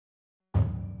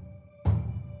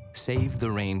Save the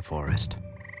rainforest.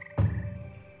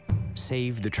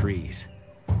 Save the trees.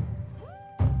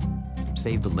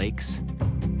 Save the lakes.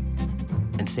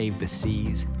 And save the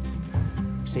seas.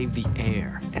 Save the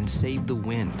air and save the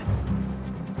wind.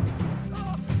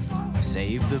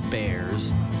 Save the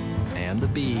bears and the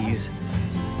bees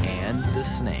and the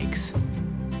snakes.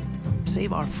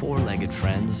 Save our four-legged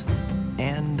friends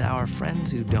and our friends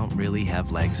who don't really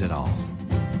have legs at all.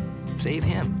 Save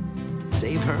him.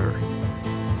 Save her.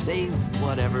 Save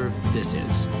whatever this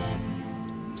is.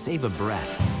 Save a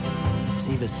breath.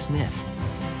 Save a sniff.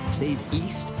 Save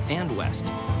east and west.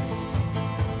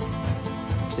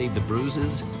 Save the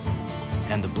bruises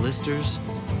and the blisters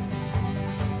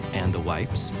and the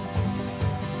wipes.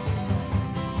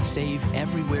 Save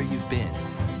everywhere you've been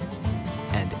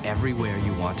and everywhere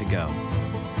you want to go.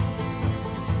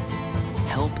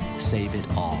 Help save it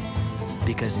all,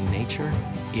 because in nature,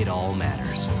 it all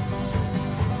matters.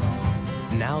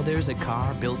 Now there's a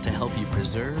car built to help you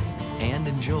preserve and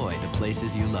enjoy the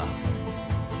places you love.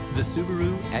 The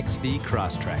Subaru XV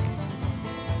Crosstrek,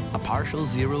 a partial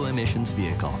zero-emissions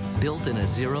vehicle built in a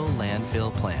zero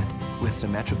landfill plant with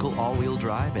symmetrical all-wheel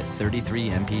drive at 33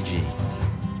 mpg.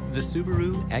 The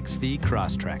Subaru XV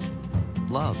Crosstrek.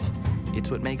 Love,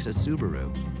 it's what makes a Subaru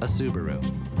a Subaru.